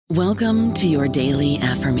Welcome to your daily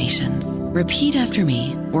affirmations. Repeat after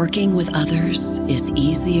me. Working with others is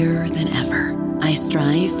easier than ever. I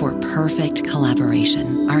strive for perfect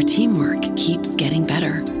collaboration. Our teamwork keeps getting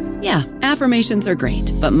better. Yeah, affirmations are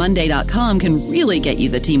great, but Monday.com can really get you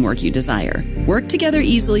the teamwork you desire. Work together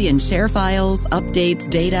easily and share files, updates,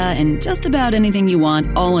 data, and just about anything you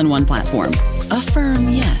want all in one platform. Affirm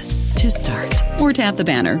yes to start, or tap the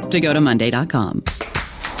banner to go to Monday.com.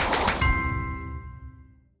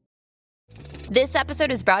 This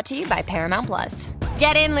episode is brought to you by Paramount Plus.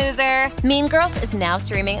 Get in, loser! Mean Girls is now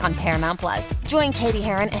streaming on Paramount Plus. Join Katie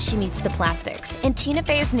Heron as she meets the plastics in Tina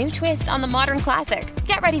Fey's new twist on the modern classic.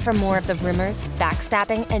 Get ready for more of the rumors,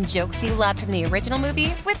 backstabbing, and jokes you loved from the original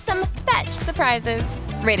movie with some fetch surprises.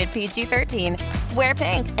 Rated PG-13. Wear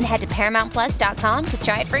pink and head to ParamountPlus.com to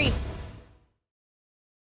try it free.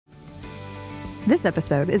 This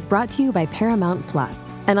episode is brought to you by Paramount Plus.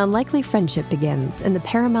 An unlikely friendship begins in the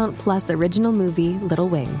Paramount Plus original movie Little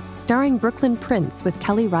Wing, starring Brooklyn Prince with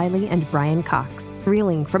Kelly Riley and Brian Cox.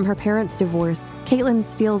 Reeling from her parents' divorce, Caitlin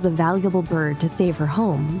steals a valuable bird to save her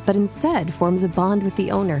home, but instead forms a bond with the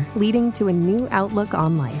owner, leading to a new outlook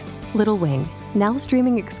on life. Little Wing, now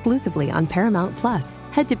streaming exclusively on Paramount Plus.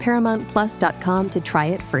 Head to ParamountPlus.com to try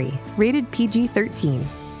it free. Rated PG-13.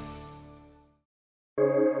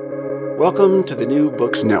 Welcome to the New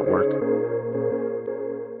Books Network.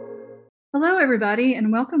 Hello, everybody,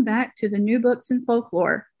 and welcome back to the New Books in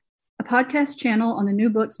Folklore, a podcast channel on the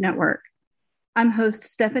New Books Network. I'm host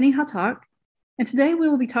Stephanie Hattak, and today we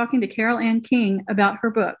will be talking to Carole Ann King about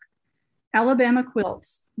her book, Alabama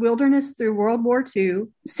Quilts, Wilderness Through World War II,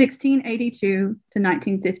 1682 to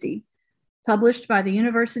 1950, published by the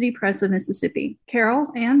University Press of Mississippi. Carole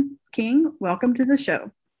Ann King, welcome to the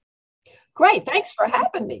show. Great. Thanks for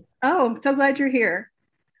having me. Oh, I'm so glad you're here.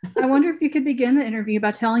 I wonder if you could begin the interview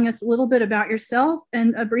by telling us a little bit about yourself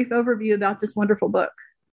and a brief overview about this wonderful book.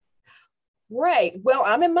 Great. Well,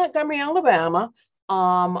 I'm in Montgomery, Alabama.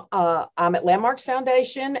 I'm at Landmarks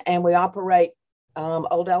Foundation, and we operate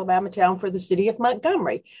Old Alabama Town for the city of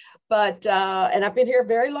Montgomery. But and I've been here a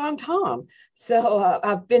very long time. So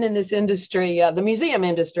I've been in this industry, the museum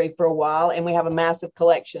industry, for a while, and we have a massive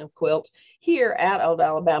collection of quilts here at Old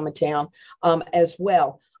Alabama Town as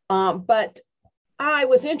well. But I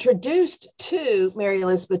was introduced to Mary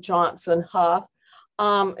Elizabeth Johnson Huff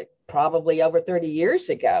probably over 30 years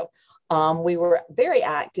ago. We were very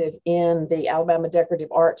active in the Alabama Decorative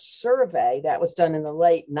Arts Survey that was done in the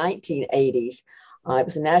late 1980s. It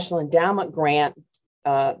was a National Endowment grant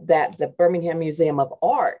that the Birmingham Museum of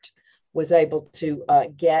Art was able to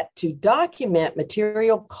get to document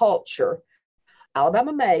material culture,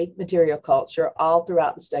 Alabama-made material culture, all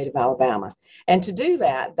throughout the state of Alabama. And to do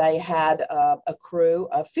that, they had a crew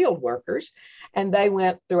of field workers, and they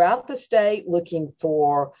went throughout the state looking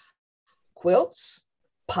for quilts,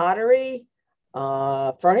 pottery,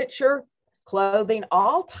 furniture, clothing,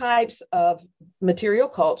 all types of material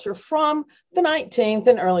culture from the 19th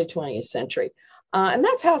and early 20th century. And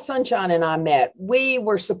that's how Sunshine and I met. We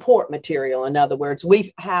were support material. In other words,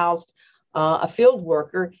 we housed a field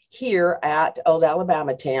worker here at Old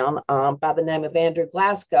Alabama Town by the name of Andrew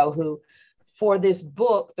Glasgow, who for this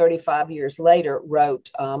book 35 years later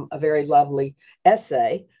wrote a very lovely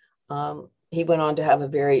essay. He went on to have a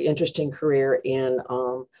very interesting career in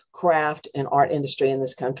craft and art industry in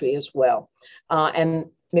this country as well. And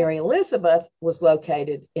Mary Elizabeth was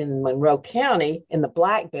located in Monroe County in the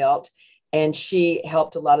Black Belt, and she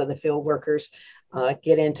helped a lot of the field workers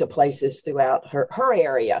get into places throughout her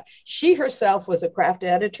area. She herself was a craft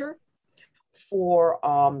editor for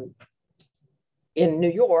in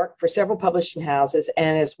New York for several publishing houses,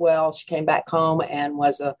 and as well, she came back home and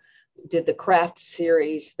did the craft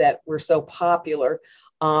series that were so popular,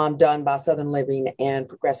 done by Southern Living and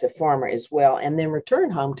Progressive Farmer as well, and then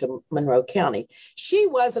returned home to Monroe County. She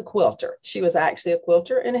was a quilter. She was actually a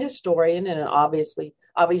quilter and a historian and an obvious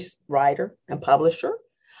writer and publisher.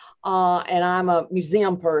 And I'm a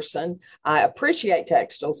museum person. I appreciate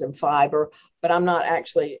textiles and fiber, but I'm not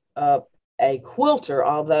actually a quilter,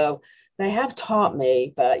 although they have taught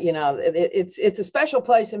me. But, you know, it's a special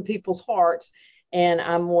place in people's hearts, and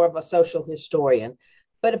I'm more of a social historian.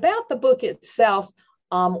 But about the book itself,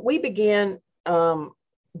 we began the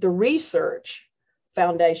research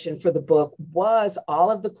foundation for the book was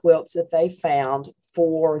all of the quilts that they found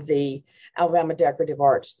for the Alabama Decorative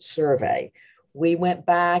Arts Survey. We went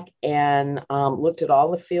back and looked at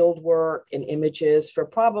all the field work and images for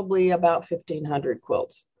probably about 1,500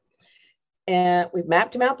 quilts. And we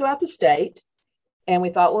mapped them out throughout the state. And we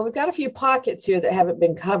thought, well, we've got a few pockets here that haven't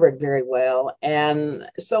been covered very well. And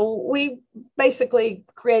so we basically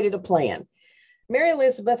created a plan. Mary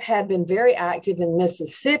Elizabeth had been very active in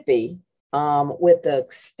Mississippi with the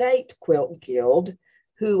State Quilt Guild,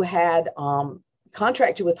 who had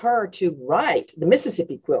contracted with her to write the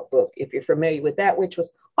Mississippi Quilt Book, if you're familiar with that, which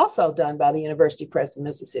was also done by the University Press in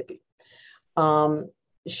Mississippi.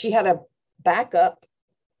 She had a backup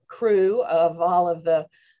crew of all of the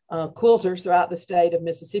quilters throughout the state of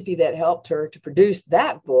Mississippi that helped her to produce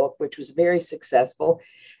that book, which was very successful.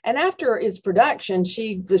 And after its production,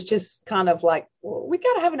 she was just kind of like, well, we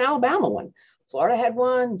got to have an Alabama one. Florida had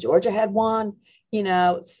one, Georgia had one,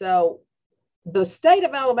 so the state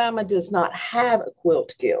of Alabama does not have a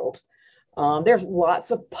quilt guild. There's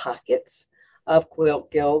lots of pockets of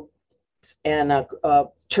quilt guilds and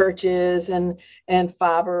churches and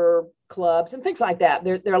fiber clubs and things like that.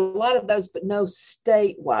 There are a lot of those, but no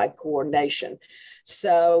statewide coordination.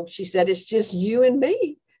 So she said, it's just you and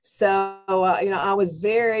me. So, I was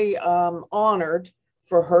very honored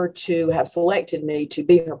for her to have selected me to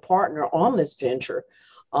be her partner on this venture.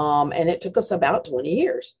 And it took us about 20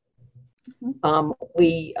 years.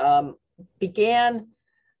 We began,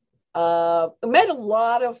 made a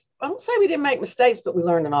lot of, I won't say we didn't make mistakes, but we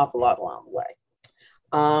learned an awful lot along the way.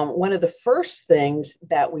 One of the first things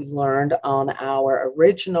that we learned on our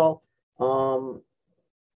original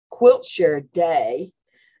quilt share day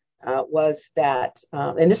was that,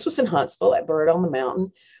 and this was in Huntsville at Bird on the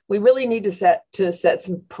Mountain, we really need to set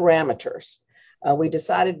some parameters. We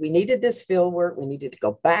decided we needed this field work. We needed to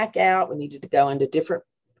go back out. We needed to go into different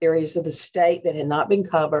areas of the state that had not been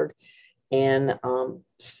covered. And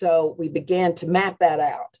so we began to map that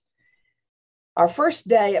out. Our first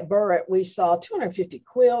day at Burritt, we saw 250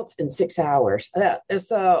 quilts in 6 hours.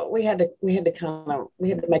 So we had to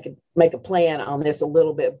make a plan on this a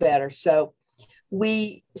little bit better. So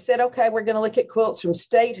we said, okay, we're going to look at quilts from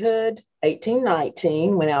statehood,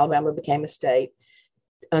 1819, when Alabama became a state,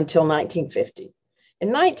 until 1950.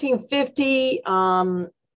 In 1950,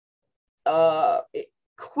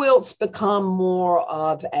 quilts become more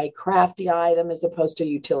of a crafty item as opposed to a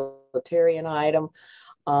utilitarian item.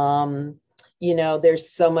 There's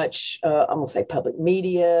so much, I'm going to say public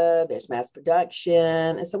media, there's mass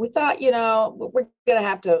production. And so we thought, we're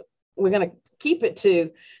going to keep it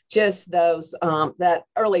to just those, that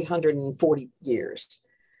early 140 years.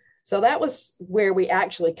 So that was where we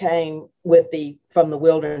actually came with from the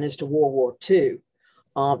wilderness to World War II,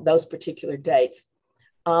 those particular dates.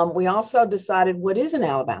 We also decided, what is an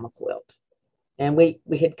Alabama quilt? And we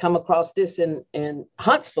had come across this in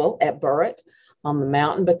Huntsville at Burritt on the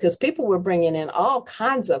mountain, because people were bringing in all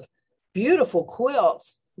kinds of beautiful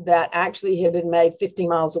quilts that actually had been made 50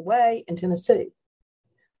 miles away in Tennessee.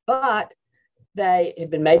 But they had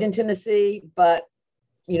been made in Tennessee, but,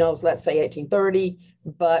 let's say 1830,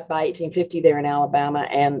 but by 1850, they're in Alabama,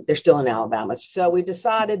 and they're still in Alabama. So we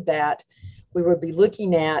decided that we would be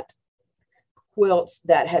looking at quilts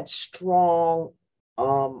that had strong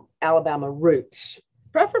Alabama roots,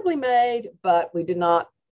 preferably made, but we did not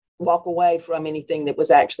walk away from anything that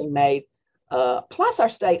was actually made. Plus our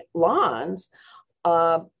state lines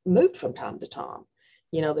moved from time to time.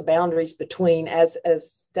 The boundaries between, as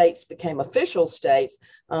states became official states,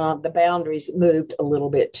 the boundaries moved a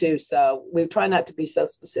little bit too. So we try not to be so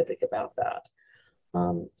specific about that.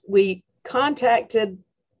 We contacted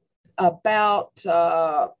about,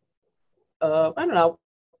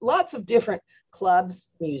 lots of different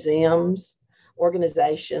clubs, museums,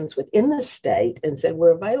 organizations within the state, and said,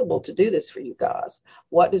 we're available to do this for you guys.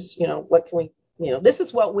 What can we, this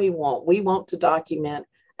is what we want. We want to document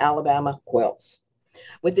Alabama quilts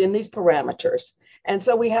within these parameters. And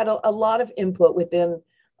so we had a lot of input within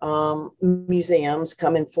museums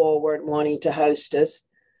coming forward, wanting to host us.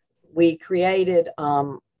 We created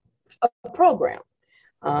a program.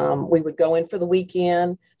 We would go in for the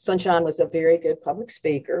weekend. Sunshine was a very good public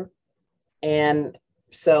speaker. And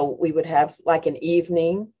so we would have like an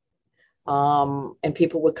evening, and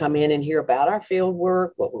people would come in and hear about our field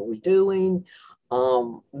work. What were we doing?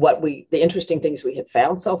 The interesting things we had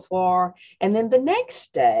found so far. And then the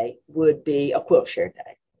next day would be a quilt share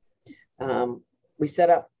day. We set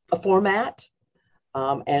up a format,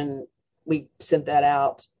 and we sent that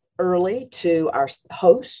out early to our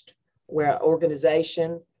host, where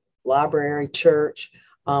organization, library, church.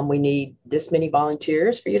 We need this many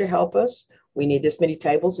volunteers for you to help us. We need this many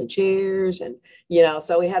tables and chairs. And,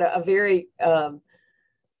 so we had a very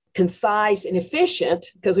concise and efficient,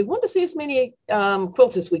 because we wanted to see as many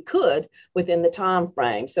quilts as we could within the time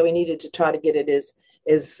frame. So we needed to try to get it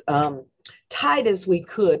as tight as we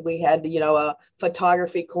could. We had, a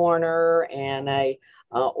photography corner and a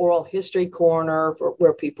oral history corner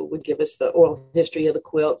where people would give us the oral history of the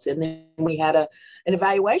quilts. And then we had an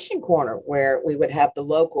evaluation corner where we would have the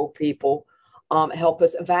local people help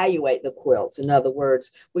us evaluate the quilts. In other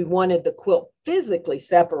words, we wanted the quilt physically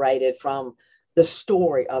separated from the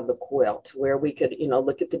story of the quilt, where we could,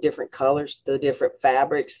 look at the different colors, the different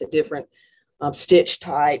fabrics, the different stitch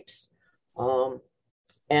types.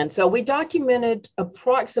 And so we documented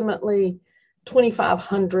approximately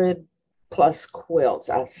 2,500 plus quilts,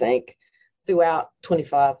 I think, throughout 20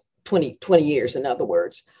 years, in other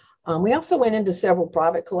words. We also went into several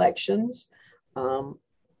private collections.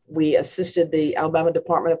 We assisted the Alabama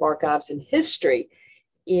Department of Archives and History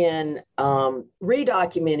in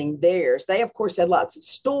redocumenting theirs. They, of course, had lots of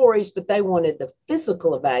stories, but they wanted the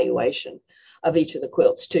physical evaluation of each of the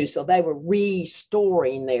quilts too. So they were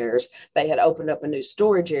restoring theirs. They had opened up a new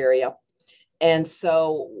storage area. And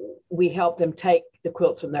so we helped them take the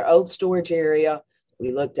quilts from their old storage area.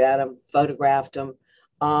 We looked at them, photographed them,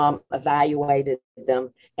 evaluated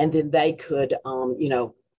them, and then they could,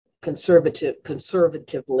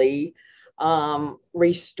 conservatively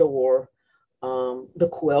restore the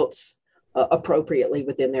quilts appropriately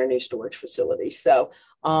within their new storage facility. So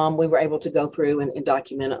we were able to go through and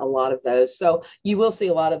document a lot of those. So you will see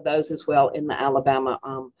a lot of those as well in the Alabama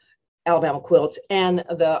Quilts, and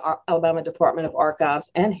the Alabama Department of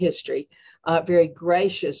Archives and History very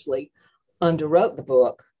graciously underwrote the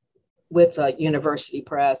book with University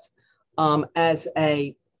Press as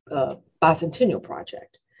a bicentennial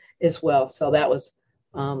project as well. So that was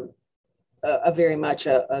a very much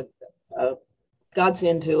a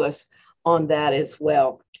godsend to us on that as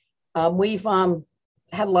well. We've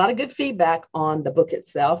had a lot of good feedback on the book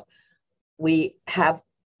itself. We have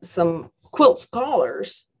some quilt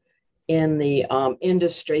scholars in the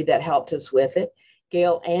industry that helped us with it.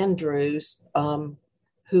 Gail Andrews,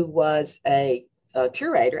 who was a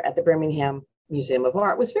curator at the Birmingham Museum of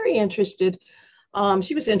Art, was very interested.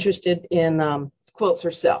 She was interested in quilts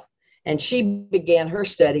herself, and she began her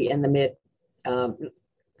study in the mid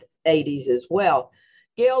 80s as well.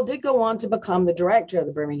 Gail did go on to become the director of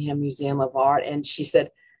the Birmingham Museum of Art, and she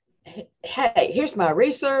said, hey, here's my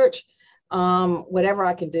research. Whatever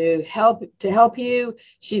I can do to help you.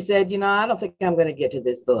 She said, I don't think I'm going to get to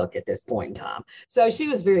this book at this point in time. So she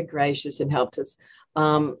was very gracious and helped us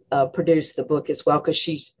produce the book as well, because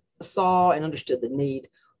she saw and understood the need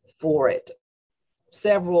for it.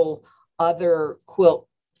 Several other quilt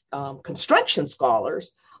construction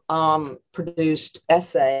scholars produced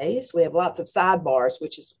essays. We have lots of sidebars,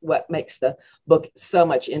 which is what makes the book so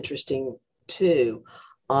much interesting too.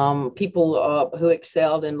 People who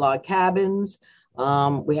excelled in log cabins.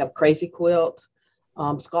 We have crazy quilt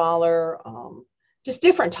scholar, just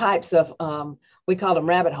different types of, we call them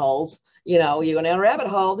rabbit holes. You go down a rabbit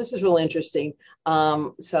hole. This is real interesting.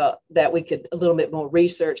 So that we could, a little bit more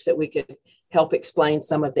research, that we could help explain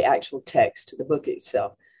some of the actual text to the book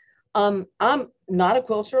itself. I'm not a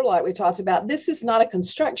quilter, like we talked about. This is not a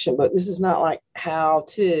construction book. This is not like how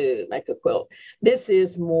to make a quilt. This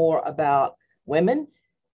is more about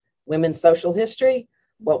women's social history,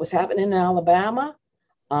 what was happening in Alabama,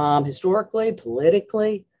 historically,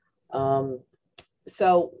 politically.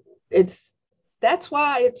 So that's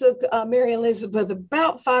why it took Mary Elizabeth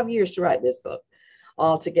about 5 years to write this book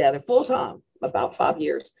altogether, full time, about 5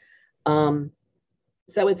 years. So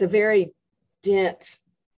it's a very dense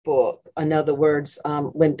book. In other words,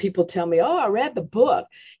 when people tell me, oh, I read the book,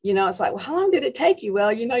 it's like, well, how long did it take you?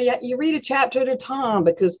 Well, you read a chapter at a time,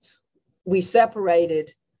 because we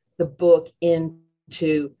separated the book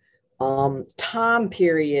into time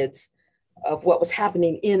periods of what was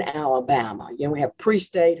happening in Alabama. We have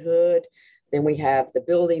pre-statehood, then we have the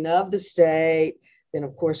building of the state, then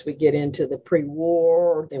of course we get into the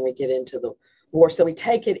pre-war, then we get into the war. So we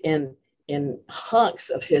take it in hunks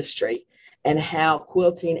of history, and how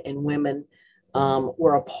quilting and women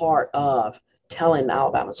were a part of telling the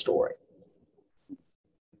Alabama story.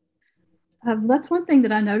 That's one thing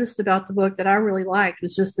that I noticed about the book that I really liked,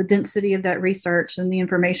 was just the density of that research and the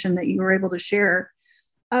information that you were able to share.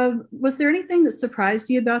 Was there anything that surprised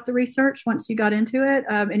you about the research once you got into it?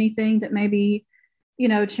 Anything that maybe,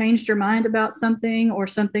 changed your mind about something, or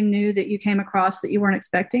something new that you came across that you weren't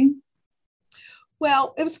expecting?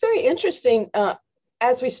 Well, it was very interesting.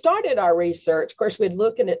 As we started our research, of course, we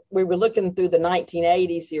were looking through the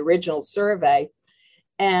 1980s, the original survey.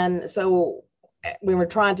 And so we were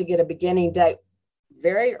trying to get a beginning date.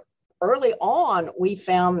 Very early on, we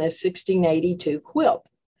found this 1682 quilt.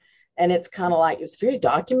 And it's kind of like, it was very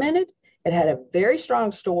documented. It had a very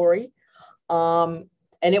strong story. And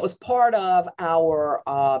it was part of our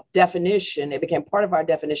definition. It became part of our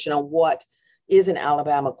definition on what, is an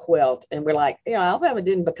Alabama quilt. And we're like, Alabama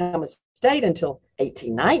didn't become a state until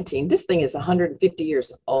 1819. This thing is 150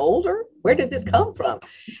 years older. Where did this come from?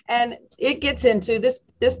 And it gets into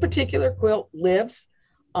this particular quilt lives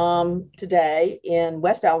today in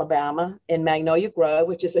West Alabama in Magnolia Grove,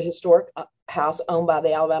 which is a historic house owned by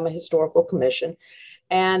the Alabama Historical Commission.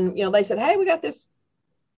 And, they said, hey, we got this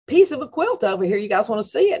piece of a quilt over here. You guys want to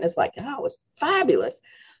see it? And it's like, oh, it was fabulous.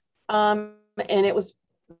 And it was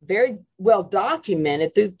very well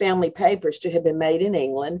documented through family papers to have been made in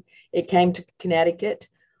England. It came to Connecticut.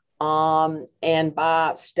 And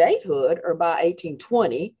by statehood, or by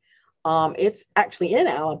 1820, it's actually in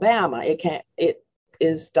Alabama. It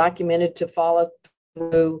is documented to follow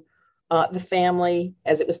through the family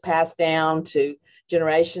as it was passed down to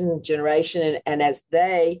generation to generation. And as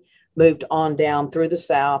they moved on down through the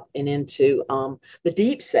South and into the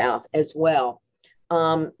deep South as well.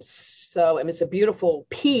 So it's a beautiful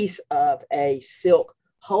piece of a silk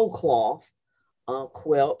whole cloth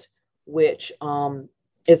quilt, which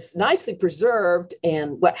is nicely preserved.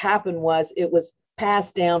 And what happened was it was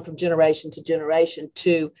passed down from generation to generation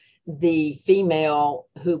to the female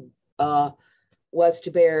who was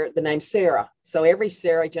to bear the name Sarah. So every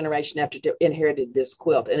Sarah generation after inherited this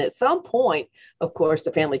quilt. And at some point, of course,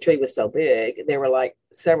 the family tree was so big, there were like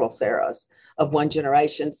several Sarahs of one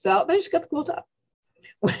generation. So they just got the quilt up,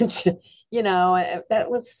 which,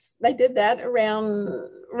 they did that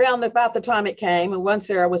around about the time it came. And one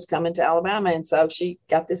Sarah was coming to Alabama. And so she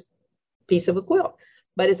got this piece of a quilt,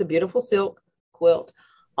 but it's a beautiful silk quilt.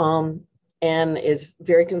 And is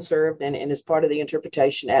very conserved and is part of the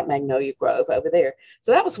interpretation at Magnolia Grove over there.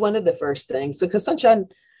 So that was one of the first things, because Sunshine,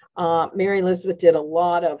 Mary Elizabeth did a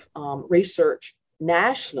lot of research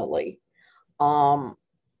nationally to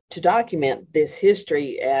document this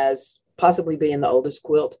history as possibly being the oldest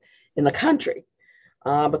quilt in the country,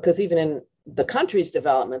 because even in the country's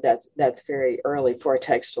development, that's very early for a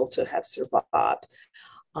textile to have survived.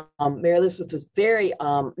 Mary Elizabeth was very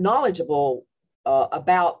knowledgeable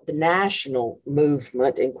about the national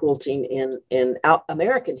movement in quilting in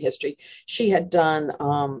American history. She had done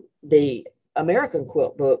the American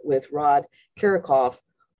Quilt Book with Rod Kirikoff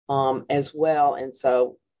as well. And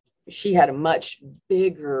so she had a much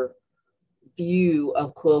bigger view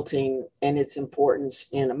of quilting and its importance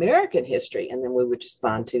in American history. And then we were just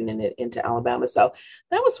fine-tuning it into Alabama. So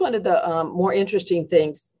that was one of the more interesting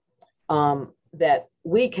things that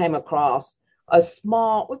we came across.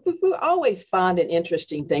 We always finding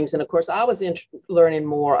interesting things. And of course, I was learning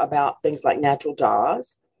more about things like natural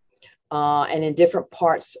dyes. And in different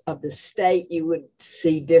parts of the state, you would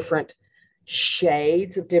see different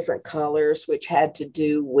shades of different colors, which had to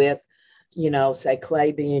do with, say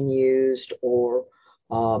clay being used, or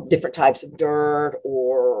different types of dirt,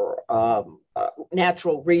 or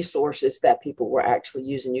natural resources that people were actually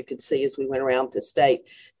using. You could see as we went around the state,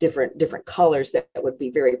 different colors that would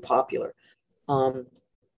be very popular.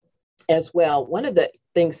 As well. One of the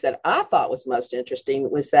things that I thought was most interesting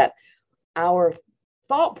was that our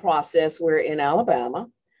thought process, we're in Alabama,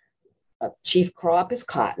 chief crop is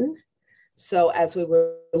cotton. So as we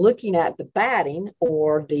were looking at the batting,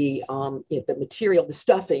 or the material, the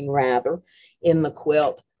stuffing rather, in the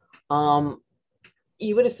quilt,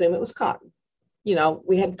 you would assume it was cotton.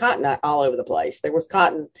 We had cotton all over the place. There was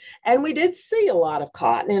cotton, and we did see a lot of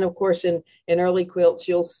cotton. And of course, in early quilts,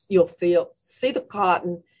 you'll see the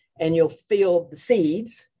cotton, and you'll feel the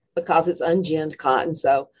seeds because it's unginned cotton.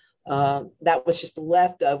 So that was just the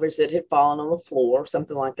leftovers that had fallen on the floor,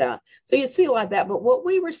 something like that. So you'd see like that. But what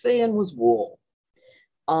we were seeing was wool.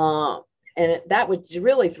 And that would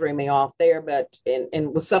really threw me off there, but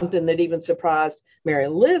and was something that even surprised Mary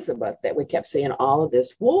Elizabeth, that we kept seeing all of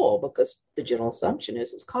this wool, because the general assumption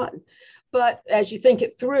is it's cotton. But as you think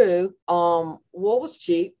it through, wool was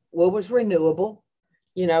cheap, wool was renewable.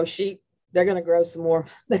 Sheep, they're going to grow some more.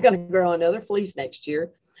 They're going to grow another fleece next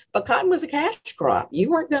year. But cotton was a cash crop. You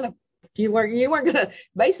weren't going to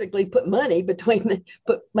basically put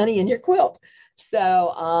money in your quilt.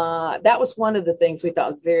 So that was one of the things we thought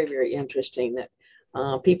was very, very interesting, that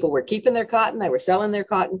people were keeping their cotton, they were selling their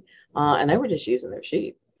cotton, and they were just using their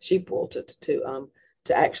sheep wool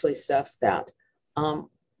to actually stuff that.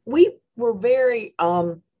 We were very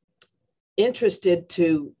interested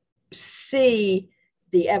to see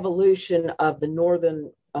the evolution of the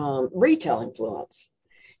Northern retail influence.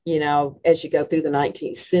 As you go through the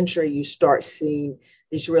 19th century, you start seeing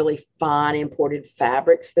these really fine imported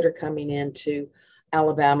fabrics that are coming into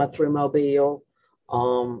Alabama through Mobile.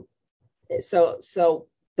 So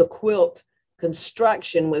the quilt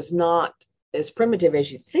construction was not as primitive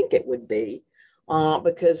as you think it would be,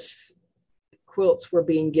 because quilts were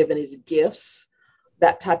being given as gifts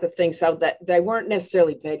that type of thing. So that they weren't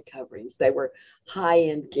necessarily bed coverings. They were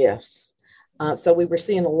high-end gifts. So we were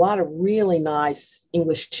seeing a lot of really nice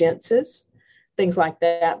English chintzes, things like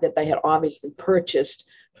that they had obviously purchased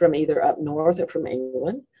from either up north or from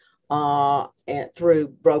England, and through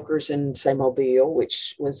brokers in, say, Mobile,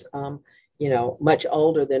 which was, much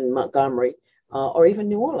older than Montgomery, or even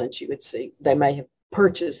New Orleans. You would see they may have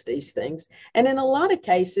purchased these things. And in a lot of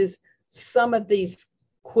cases, some of these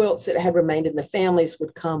quilts that had remained in the families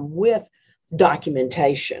would come with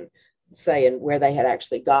documentation saying where they had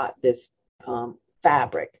actually got this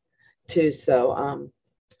fabric too. So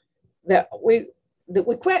that we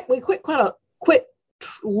quit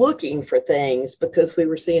looking for things because we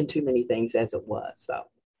were seeing too many things as it was. So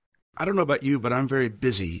I don't know about you, but I'm very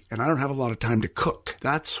busy and I don't have a lot of time to cook.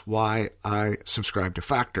 That's why I subscribe to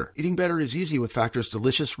Factor. Eating better is easy with Factor's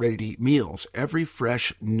delicious, ready-to-eat meals. Every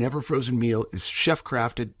fresh, never frozen meal is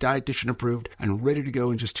chef-crafted, dietitian approved, and ready to go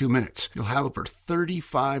in just 2 minutes. You'll have over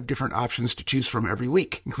 35 different options to choose from every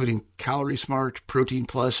week, including Calorie Smart, Protein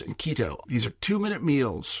Plus, and Keto. These are 2-minute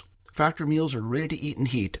meals. Factor meals are ready to eat and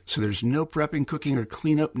heat, so there's no prepping, cooking, or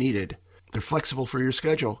cleanup needed. They're flexible for your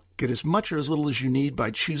schedule. Get as much or as little as you need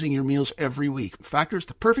by choosing your meals every week. Factor is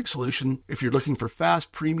the perfect solution if you're looking for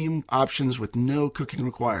fast, premium options with no cooking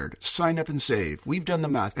required. Sign up and save. We've done the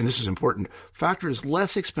math, and this is important. Factor is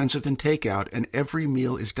less expensive than takeout, and every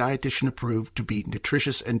meal is dietitian approved to be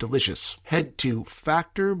nutritious and delicious. Head to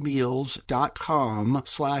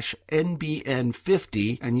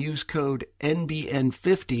factormeals.com/NBN50 and use code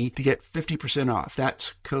NBN50 to get 50% off.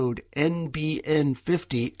 That's code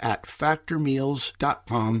NBN50 at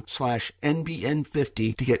factormeals.com/NBN50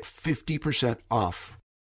 to get 50% off.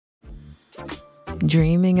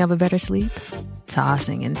 Dreaming of a better sleep?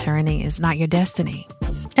 Tossing and turning is not your destiny.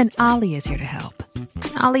 And Ollie is here to help.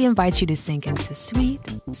 Ollie invites you to sink into sweet,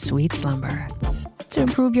 sweet slumber to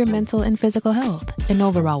improve your mental and physical health and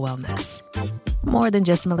overall wellness. More than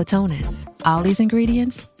just melatonin, Ollie's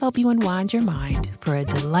ingredients help you unwind your mind for a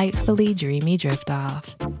delightfully dreamy drift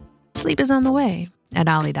off. Sleep is on the way at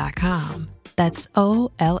Ollie.com. That's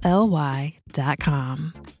OLLY.com.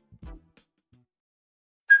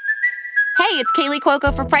 Hey, it's Kaylee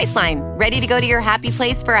Cuoco for Priceline. Ready to go to your happy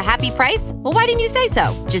place for a happy price? Well, why didn't you say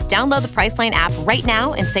so? Just download the Priceline app right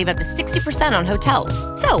now and save up to 60% on hotels.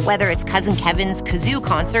 So whether it's Cousin Kevin's Kazoo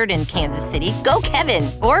Concert in Kansas City, go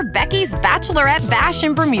Kevin, or Becky's Bachelorette Bash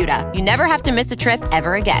in Bermuda, you never have to miss a trip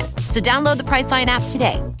ever again. So download the Priceline app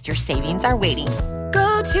today. Your savings are waiting.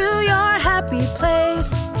 Go to your happy place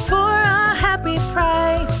for a happy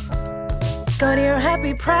price. Go to your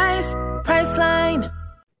happy price, Priceline.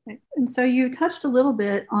 And so you touched a little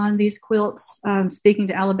bit on these quilts, speaking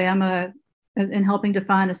to Alabama and helping to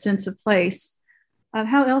find a sense of place.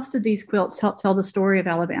 How else did these quilts help tell the story of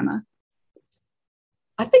Alabama?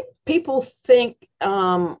 I think people think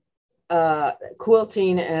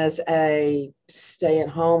quilting as a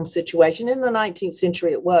stay-at-home situation. In the 19th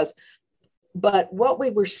century, it was. But what we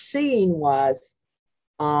were seeing was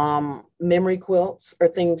memory quilts, or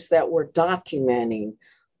things that were documenting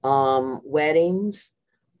weddings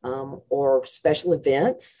or special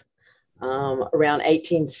events. Around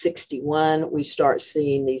 1861, we start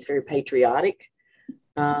seeing these very patriotic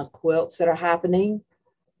quilts that are happening,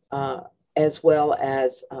 as well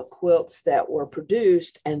as quilts that were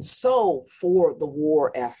produced and sold for the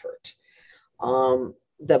war effort.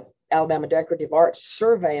 The Alabama Decorative Arts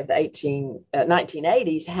Survey of the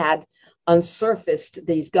 1980s had unsurfaced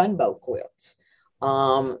these gunboat quilts.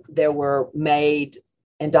 There were made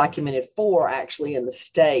and documented 4 actually in the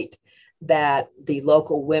state, that the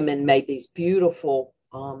local women made these beautiful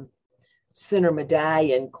center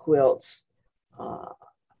medallion quilts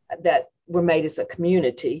that were made as a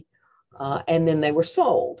community, and then they were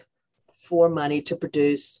sold for money to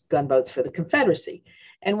produce gunboats for the Confederacy.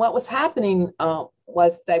 And what was happening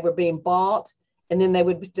was they were being bought, and then they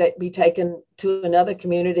would be taken to another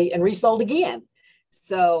community and resold again.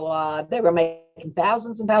 So they were making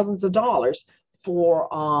thousands and thousands of dollars for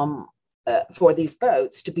these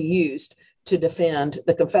boats to be used to defend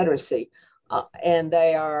the Confederacy. And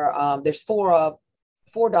they are, there's 4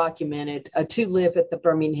 documented. 2 live at the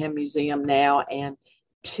Birmingham Museum now, and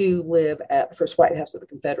 2 live at the First White House of the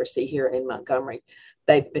Confederacy here in Montgomery.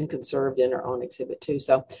 They've been conserved in our own exhibit too.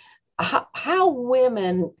 So how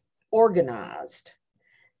women organized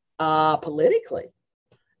politically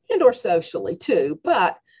and or socially too,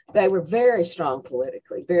 but they were very strong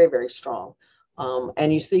politically, very, very strong.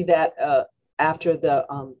 And you see that after the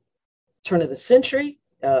turn of the century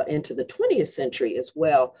into the 20th century as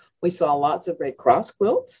well. We saw lots of Red Cross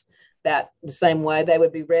quilts that the same way they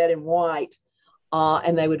would be red and white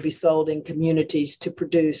and they would be sold in communities to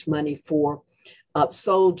produce money for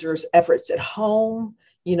soldiers' efforts at home,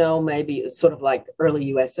 maybe sort of like early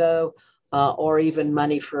USO, or even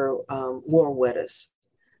money for war widows.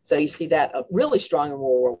 So you see that really strong in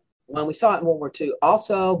World War I. We saw it in World War II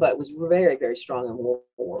also, but it was very, very strong in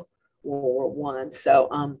World War I.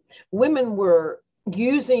 So women were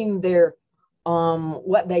using their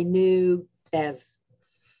what they knew as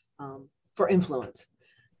for influence.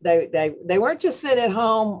 They weren't just sitting at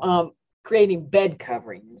home creating bed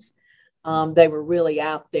coverings. They were really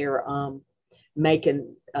out there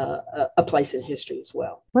making a place in history as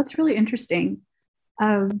well. That's really interesting.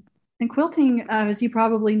 And quilting, as you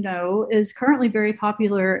probably know, is currently very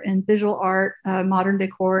popular in visual art, modern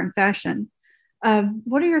decor, and fashion.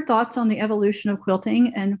 What are your thoughts on the evolution of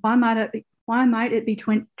quilting, and why might it be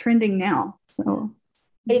trending now? So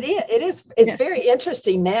it's very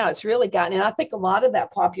interesting now. It's really gotten, and I think a lot of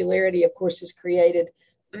that popularity, of course, is created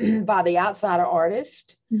by the outsider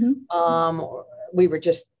artist. Mm-hmm. We were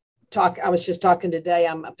just I was just talking today.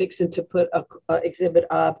 I'm fixing to put a exhibit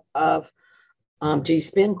up of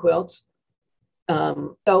G-spin quilts.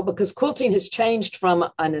 So because quilting has changed from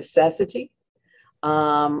a necessity,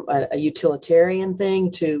 a utilitarian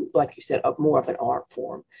thing, to, like you said, more of an art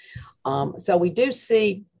form. So we do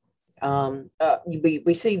see,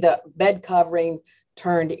 we see the bed covering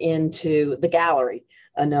turned into the gallery,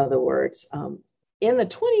 in other words. In the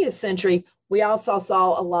 20th century, we also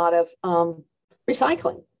saw a lot of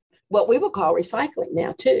recycling, what we would call recycling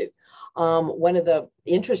now too. One of the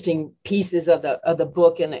interesting pieces of the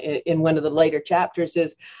book in one of the later chapters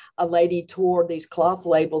is a lady tore these cloth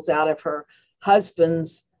labels out of her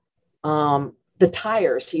husband's the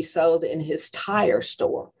tires he sold in his tire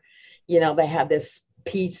store. They had this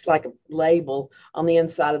piece like a label on the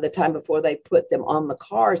inside of the time before they put them on the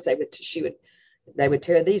cars. They would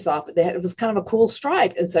tear these off, but it was kind of a cool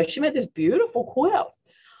stripe, and so she made this beautiful quilt.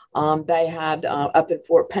 They had up in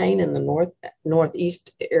Fort Payne in the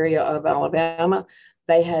northeast area of Alabama,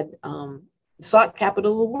 they had sock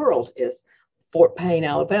capital of the world is Fort Payne,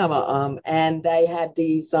 Alabama, and they had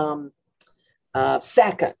these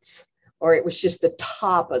seconds, or it was just the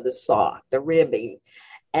top of the sock, the ribbing,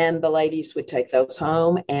 and the ladies would take those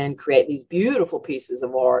home and create these beautiful pieces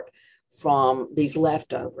of art from these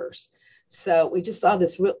leftovers. So we just saw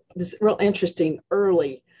this real interesting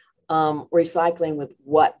early recycling with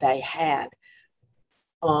what they had.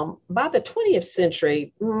 By the 20th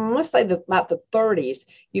century, let's say about the 30s,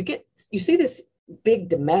 you see this big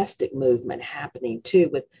domestic movement happening too,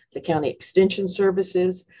 with the county extension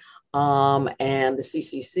services and the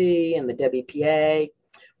CCC and the WPA,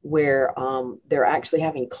 where they're actually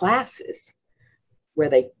having classes where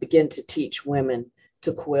they begin to teach women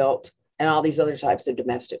to quilt and all these other types of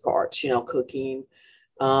domestic arts, cooking,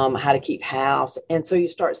 how to keep house. And so you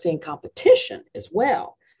start seeing competition as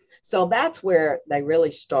well. So that's where they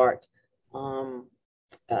really start upping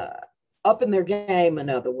their game, in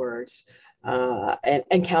other words,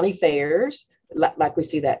 and county fairs, like we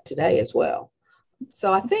see that today as well.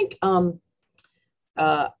 So I think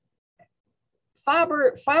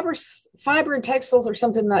fiber and textiles are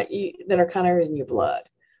something that are kind of in your blood,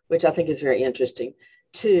 which I think is very interesting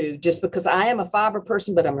too, just because I am a fiber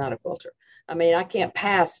person, but I'm not a quilter. I mean, I can't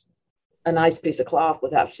pass a nice piece of cloth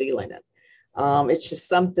without feeling it. It's just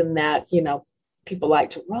something that, people like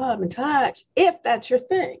to rub and touch, if that's your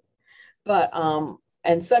thing. But,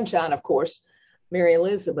 and Sunshine, of course, Mary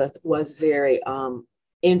Elizabeth was very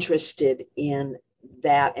interested in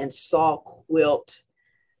that and saw quilts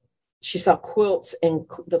and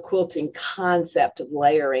the quilting concept of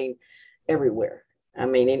layering everywhere. I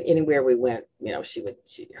mean, anywhere we went,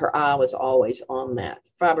 her eye was always on that.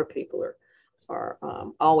 Fiber people are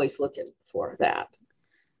always looking for that.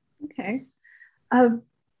 Okay.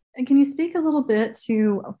 And can you speak a little bit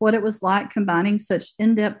to what it was like combining such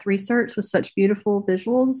in-depth research with such beautiful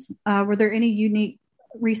visuals? Were there any unique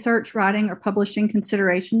research, writing, or publishing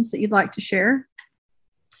considerations that you'd like to share?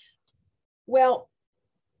 Well,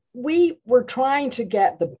 we were trying to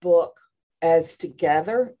get the book as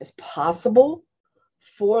together as possible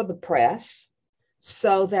for the press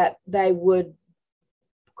so that they would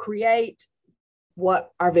create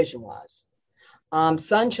what our vision was.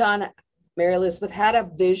 Sunshine, Mary Elizabeth had a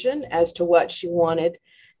vision as to what she wanted.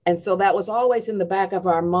 And so that was always in the back of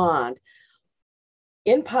our mind.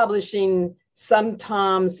 In publishing,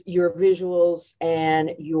 sometimes your visuals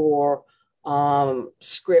and your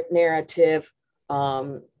script narrative,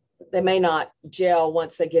 they may not gel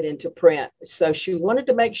once they get into print. So she wanted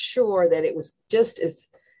to make sure that it was just as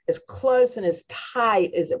close and as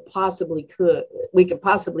tight as it possibly could. We could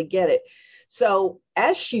possibly get it. So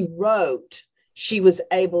as she wrote, she was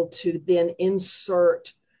able to then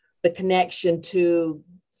insert the connection to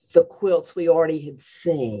the quilts we already had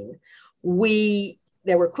seen.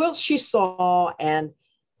 There were quilts she saw, and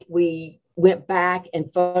we went back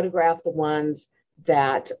and photographed the ones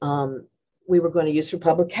that we were going to use for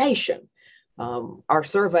publication. Our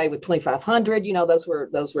survey with 2,500,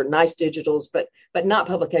 those were nice digitals, but not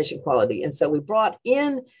publication quality. And so we brought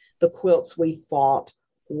in the quilts we thought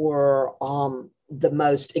were the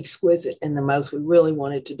most exquisite and the most we really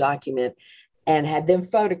wanted to document, and had them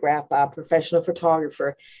photographed by a professional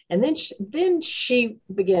photographer. And then she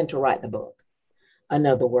began to write the book. In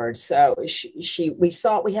other words, so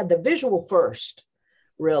we had the visual first,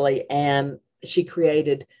 really, and she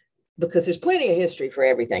created, because there's plenty of history for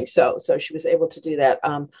everything. So she was able to do that.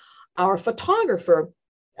 Our photographer,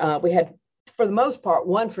 we had, for the most part,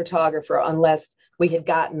 one photographer, unless we had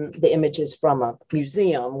gotten the images from a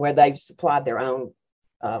museum where they supplied their own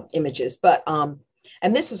images. But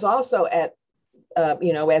and this is also at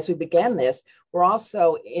as we began this, we're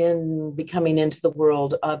also becoming into the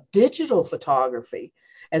world of digital photography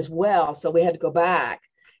as well. So we had to go back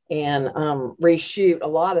and reshoot a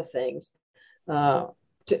lot of things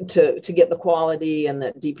to get the quality and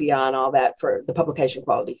the DPI and all that for the publication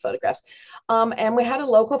quality photographs. And we had a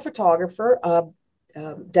local photographer,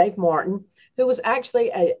 Dave Martin, who was actually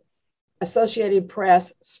a Associated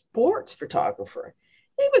Press sports photographer.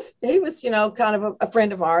 He was kind of a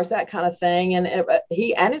friend of ours, that kind of thing. And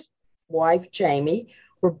he and his wife, Jamie,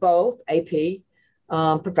 were both AP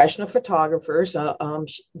professional photographers.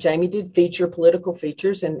 Jamie did political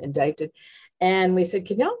features, and Dave did. And we said,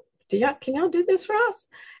 can y'all do this for us?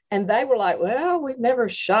 And they were like, well, we've never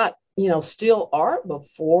shot, still art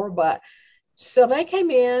before. But so they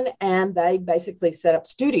came in and they basically set up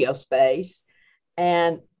studio space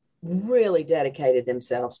and really dedicated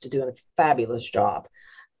themselves to doing a fabulous job.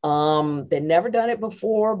 They'd never done it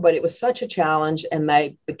before, but it was such a challenge, and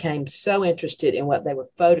they became so interested in what they were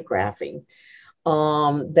photographing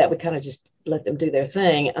that we kind of just let them do their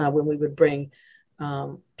thing. When we would bring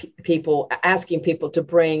asking people to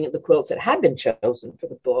bring the quilts that had been chosen for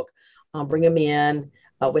the book, bring them in.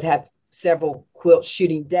 We'd have several quilt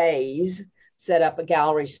shooting days, set up a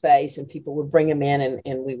gallery space, and people would bring them in,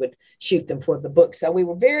 and we would shoot them for the book. So we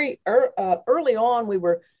were very early on, we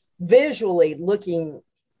were visually looking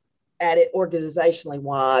at it organizationally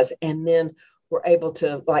wise, and then we're able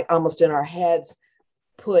to, like, almost in our heads,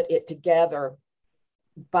 put it together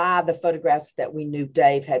by the photographs that we knew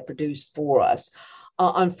Dave had produced for us.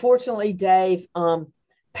 Unfortunately, Dave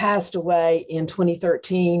passed away in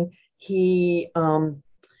 2013. He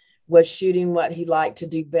was shooting what he liked to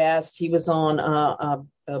do best. He was on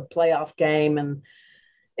a playoff game in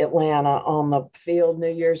Atlanta on the field New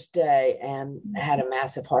Year's Day and had a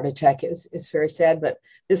massive heart attack. It's very sad, but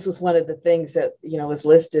this was one of the things that was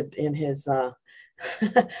listed in his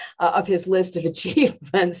of his list of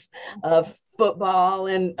achievements of football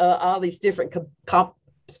and all these different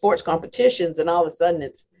sports competitions, and all of a sudden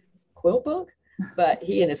it's quilt book. But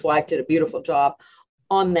he and his wife did a beautiful job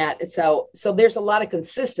on that. So there's a lot of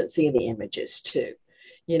consistency in the images too.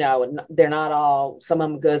 They're not all, some of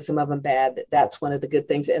them good, some of them bad. That's one of the good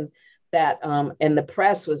things. And that, and the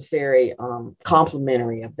press was very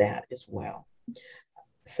complimentary of that as well.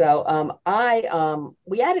 So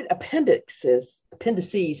we added appendices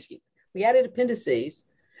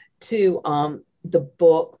to the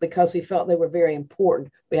book because we felt they were very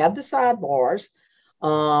important. We have the sidebars,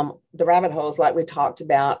 the rabbit holes like we talked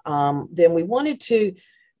about. Then we wanted to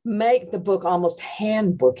make the book almost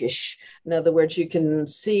handbookish. In other words, you can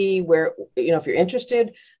see where, if you're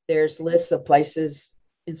interested, there's lists of places,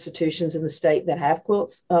 institutions in the state that have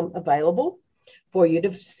quilts available for you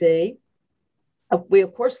to see. We,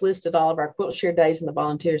 of course, listed all of our quilt share days and the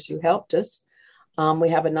volunteers who helped us. We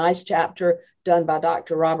have a nice chapter done by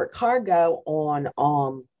Dr. Robert Cargo on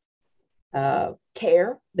the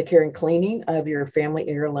care and cleaning of your family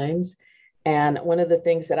heirlooms. And one of the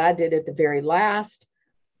things that I did at the very last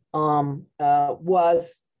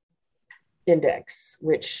was index,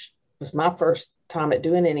 which was my first time at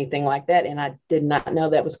doing anything like that. And I did not know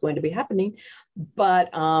that was going to be happening, but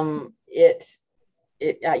it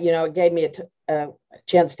gave me a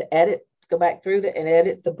chance to go back through and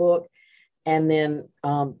edit the book, and then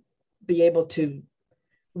be able to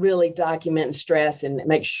really document and stress and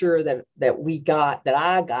make sure that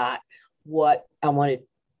I got what I wanted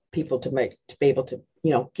people to be able to,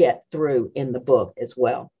 get through in the book as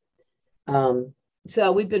well.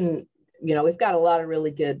 So we've got a lot of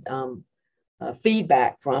really good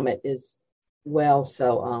feedback from it as well.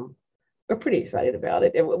 So we're pretty excited about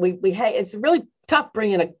it. It's really tough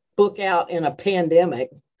bringing a book out in a pandemic.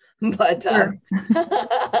 but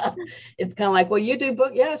it's kind of like, well, you do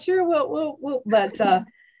book. Yeah, sure. We'll but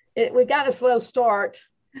we got a slow start.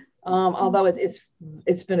 Although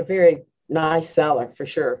it's been a very nice seller for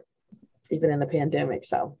sure, even in the pandemic.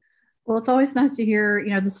 So, well, it's always nice to hear,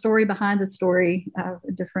 the story behind the story,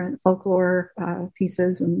 different folklore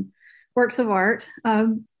pieces and works of art.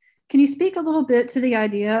 Can you speak a little bit to the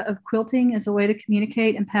idea of quilting as a way to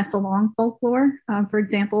communicate and pass along folklore? For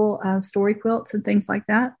example, story quilts and things like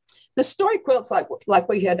that. The story quilts, like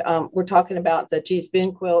we had, we're talking about the cheese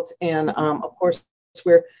bin quilts, and of course,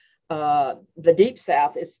 we're the Deep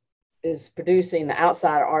South is producing the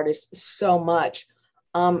outsider artists so much.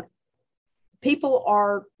 People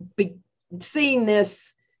are seeing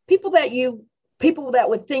this. People that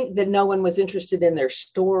would think that no one was interested in their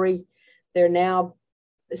story, they're now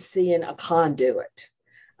seeing a conduit.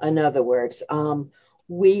 In other words,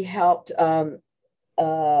 we helped a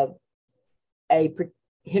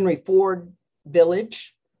Henry Ford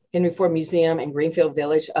Museum in Greenfield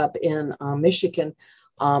Village up in Michigan.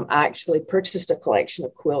 I actually purchased a collection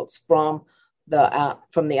of quilts from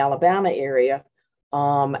the Alabama area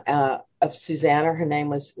of Susanna. Her name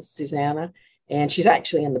was Susanna, and she's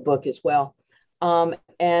actually in the book as well.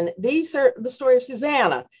 And these are the story of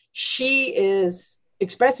Susanna. She is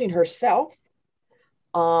expressing herself,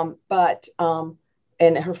 but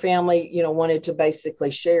and her family, wanted to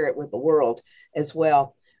basically share it with the world as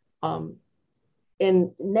well.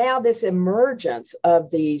 And now this emergence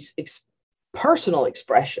of these personal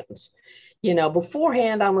expressions,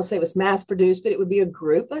 beforehand, I'm going to say it was mass produced, but it would be a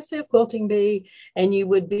group, let's say a quilting bee, and you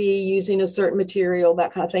would be using a certain material,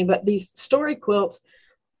 that kind of thing. But these story quilts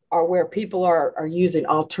are where people are using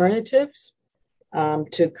alternatives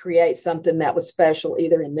to create something that was special,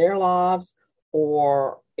 either in their lives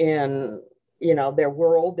or in, their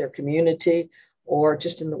world, their community, or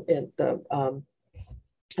just in the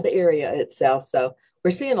area itself. So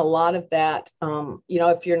we're seeing a lot of that.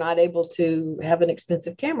 If you're not able to have an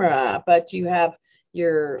expensive camera, but you have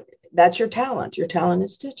that's your talent. Your talent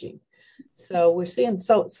is stitching. So we're seeing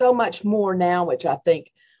so much more now, which I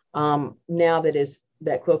think now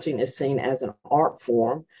that quilting is seen as an art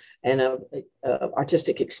form and a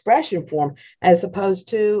artistic expression form, as opposed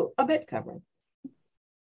to a bed covering.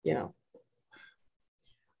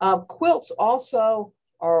 Quilts also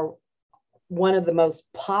are one of the most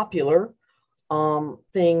popular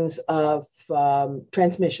things of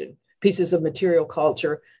transmission, pieces of material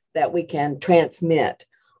culture that we can transmit,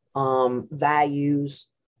 values,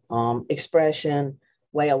 expression,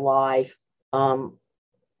 way of life.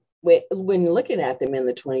 When looking at them in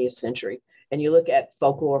the 20th century, and you look at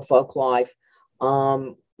folklore, folk life,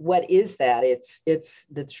 what is that? It's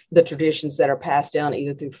the traditions that are passed down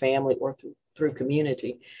either through family or through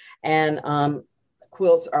community. And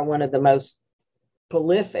quilts are one of the most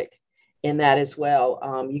prolific in that as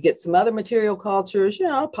well. You get some other material cultures,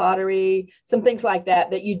 pottery, some things like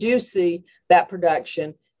that you do see that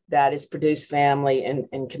production that is produced family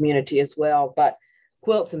and community as well. But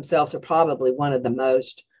quilts themselves are probably one of the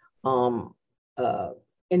most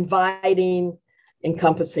inviting,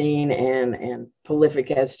 encompassing, and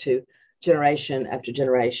prolific as to generation after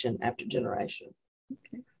generation after generation.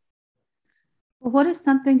 Okay. Well, what is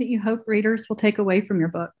something that you hope readers will take away from your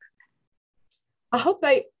book? I hope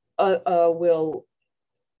they will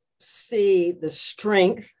see the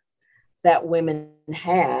strength that women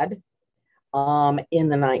had in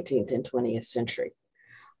the 19th and 20th century.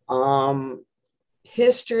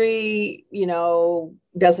 History,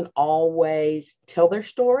 doesn't always tell their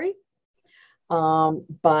story,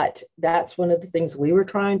 but that's one of the things we were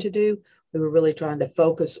trying to do. We were really trying to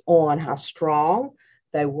focus on how strong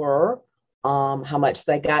they were, how much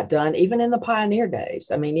they got done, even in the pioneer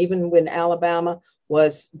days. I mean, even when Alabama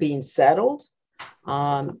was being settled,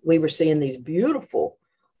 we were seeing these beautiful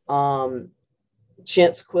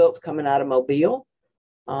chintz quilts coming out of Mobile,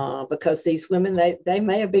 because these women, they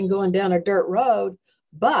may have been going down a dirt road,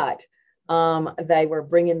 but they were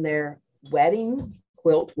bringing their wedding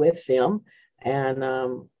quilt with them, and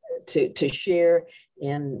to share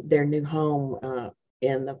in their new home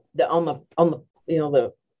in the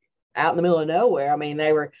out in the middle of nowhere. I mean,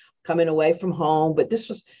 they were coming away from home, but this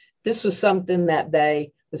was something that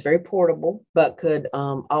was very portable, but could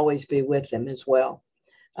always be with them as well.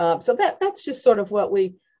 So that's just sort of what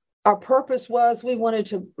our purpose was. We wanted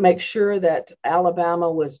to make sure that Alabama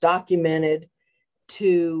was documented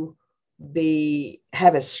to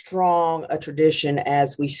have as strong a tradition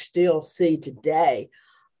as we still see today.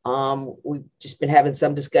 We've just been having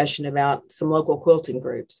some discussion about some local quilting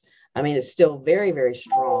groups. I mean, it's still very, very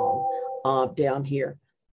strong down here.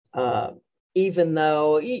 even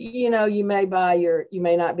though, you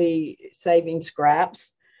may not be saving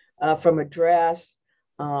scraps from a dress.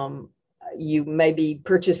 You may be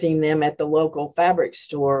purchasing them at the local fabric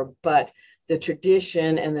store, but the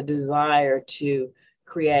tradition and the desire to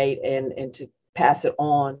create and to pass it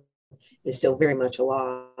on is still very much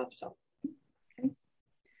alive. So, okay.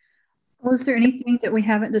 Well, is there anything that we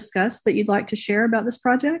haven't discussed that you'd like to share about this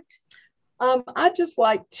project? I'd just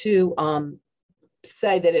like to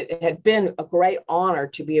say that it had been a great honor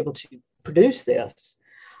to be able to produce this.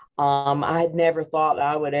 I had never thought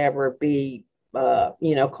I would ever be,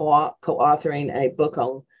 co-authoring a book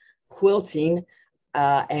on quilting,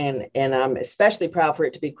 and I'm especially proud for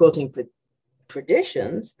it to be quilting for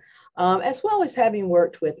traditions, as well as having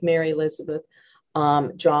worked with Mary Elizabeth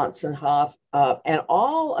Johnson Huff, and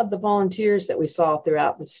all of the volunteers that we saw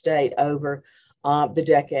throughout the state over the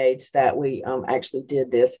decades that we actually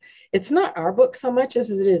did this. It's not our book so much as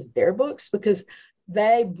it is their books, because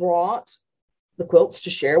they brought the quilts to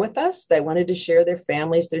share with us. They wanted to share their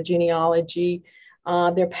families, their genealogy,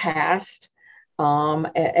 their past,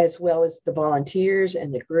 as well as the volunteers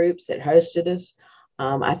and the groups that hosted us.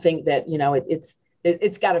 I think that,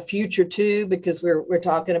 it's got a future too, because we're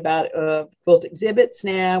talking about quilt exhibits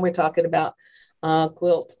now. We're talking about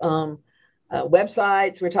quilt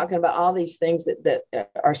websites. We're talking about all these things that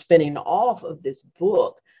are spinning off of this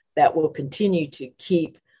book that will continue to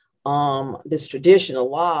keep this tradition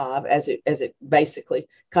alive as it basically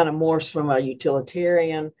kind of morphs from a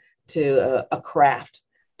utilitarian to a craft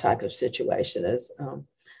type of situation.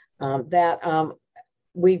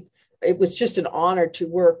 It was just an honor to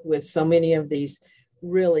work with so many of these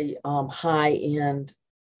really high-end,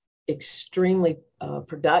 extremely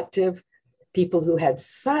productive people who had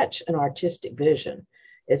such an artistic vision.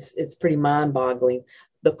 It's pretty mind-boggling.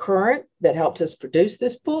 The current that helped us produce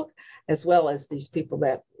this book, as well as these people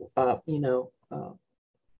that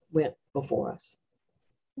went before us.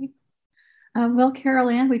 Well, Carole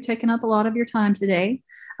Ann, we've taken up a lot of your time today.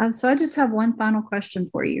 So I just have one final question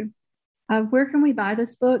for you. Where can we buy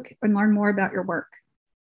this book and learn more about your work?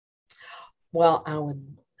 Well, I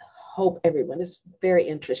would hope everyone is very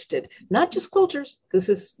interested, not just quilters. This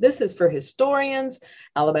is for historians,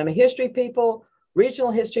 Alabama history people,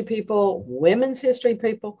 regional history people, women's history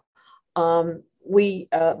people.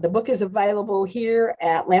 The book is available here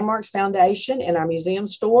at Landmarks Foundation in our museum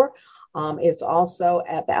store. It's also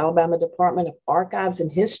at the Alabama Department of Archives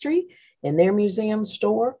and History in their museum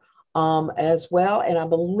store as well. And I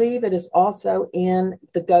believe it is also in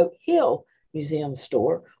the Goat Hill Museum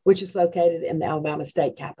store, which is located in the Alabama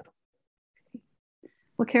State Capitol.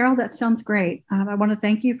 Well, Carole, that sounds great. I want to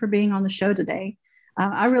thank you for being on the show today.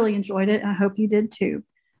 I really enjoyed it, and I hope you did too.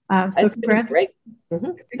 So congrats. Great.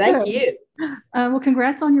 Mm-hmm. Thank you. Well,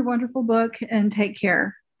 congrats on your wonderful book, and take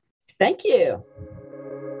care. Thank you.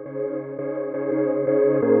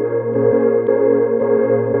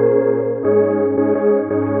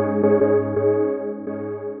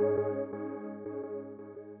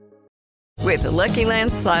 With the Lucky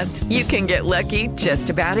Land Slots, you can get lucky just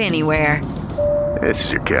about anywhere. This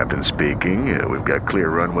is your captain speaking. We've got clear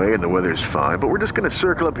runway and the weather's fine, but we're just going to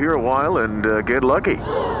circle up here a while and get lucky.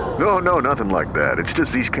 No, nothing like that. It's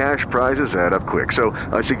just these cash prizes add up quick. So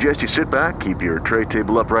I suggest you sit back, keep your tray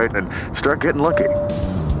table upright, and start getting lucky.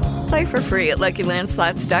 Play for free at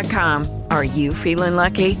LuckyLandSlots.com. Are you feeling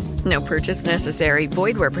lucky? No purchase necessary.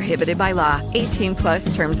 Void where prohibited by law.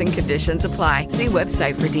 18+ terms and conditions apply. See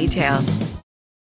website for details.